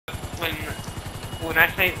when I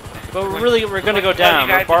say. But we're gonna go down.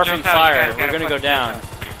 We're barfing fire. We're gonna go down.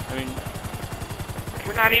 I mean,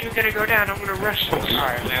 we're not even gonna go down. I'm gonna rush them.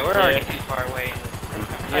 Alright, man, we're already too far away.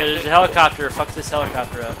 Yeah, there's a helicopter. Fuck this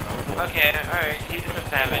helicopter up. Okay, alright, he's a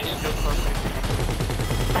savage. Go closer.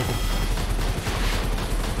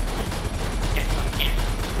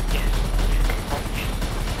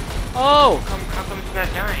 Oh! How come it's not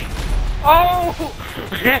dying? Oh!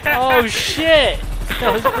 Oh shit!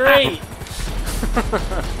 That was great!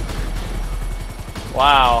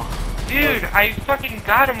 Wow. Dude, I fucking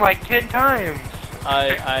got him like 10 times!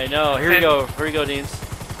 I know. Here we go. Here we go, Deans.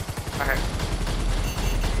 Alright.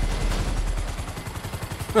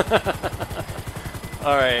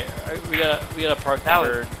 Alright, we gotta park the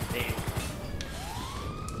bird.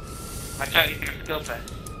 Watch out, he's gonna skill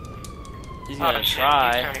test. He's gonna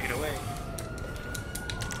try. He's trying to get away.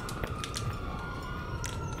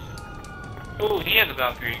 Oh, he has a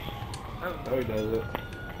Valkyrie. Oh, he does it.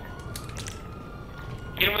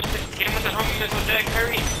 Get him with the homing missile deck,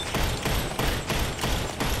 hurry!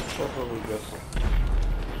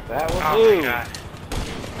 That one? Oh my god.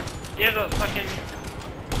 He has a fucking...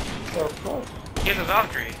 He has a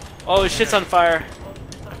Valkyrie. Oh, his shit's on fire.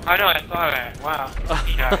 I know, I saw that. Wow.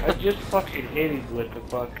 I just fucking hit him with the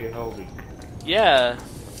fucking homing. Yeah.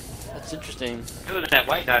 That's interesting. Dude, that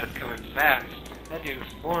white dot is coming fast. That dude was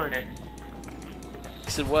flooring it.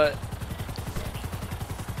 He said what?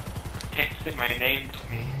 Texted my name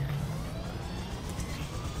to me.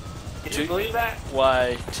 Did you believe that?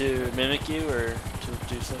 Why? To mimic you or to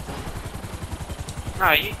do something?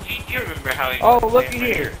 No, you remember how he... Oh, looky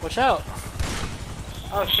here! Watch out!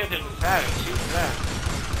 Oh shit, there's a savage. Who's that?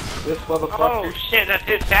 This motherfucker. Oh shit, that's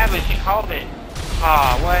his savage. He called it.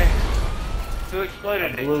 Aw, what? Who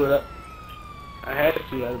exploded I blew it up. I had to.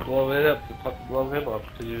 I had to blow it up to fucking blow him up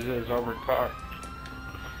because he was in his armored car.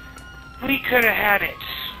 We could have had it.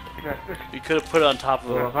 You could have put it on top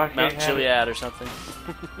of Mount Chiliad or something.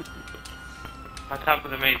 On top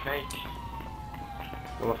of the main thing.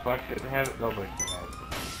 Well, if I couldn't have it, nobody could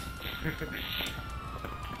have it.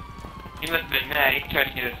 He must have been mad. He tried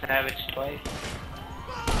to get a savage twice.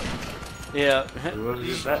 Yeah. It wasn't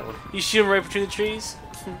just that one. You shoot him right between the trees?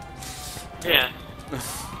 Yeah.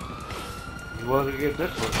 He wasn't getting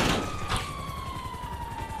this one.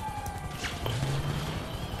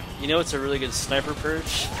 You know what's a really good sniper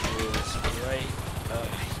perch? Is right up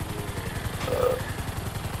here.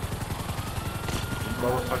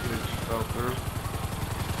 Motherfucker that just fell through.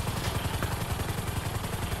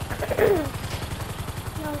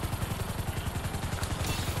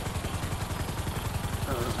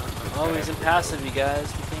 Oh, he's impassive, you guys.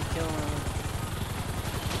 We can't kill him.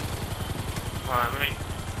 Hold on,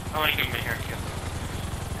 I want to give him a haircut.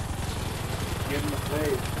 Give him a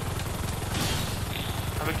fade.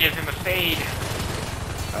 I'm gonna give him a fade.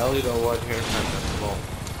 I only know one haircut that's long.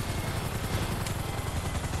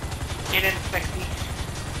 Get in, sexy.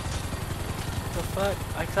 What the fuck?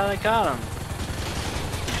 I thought I got him.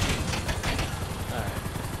 Alright.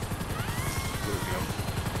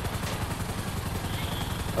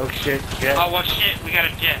 Oh shit, jet. Oh, well shit, we got a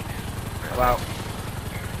jet. Wow.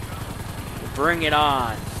 Bring it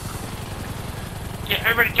on. Yeah,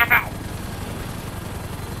 everybody jump out.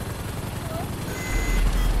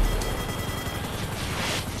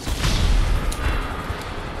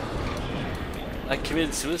 I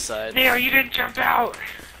committed suicide. Neil, you didn't jump out.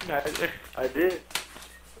 I did.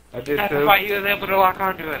 I did That's too. why he was able to lock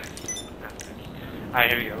onto it. Alright,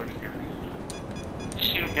 here we go. We're just gonna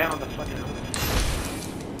shoot him down the fucking hole.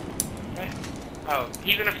 Right. Oh,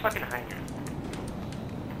 he's in a fucking hydrant.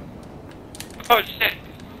 Oh shit!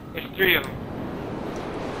 There's 3 of them.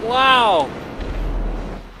 Wow!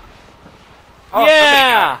 Oh,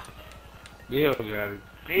 Yeah! Neil got it.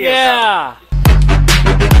 Neil Yeah!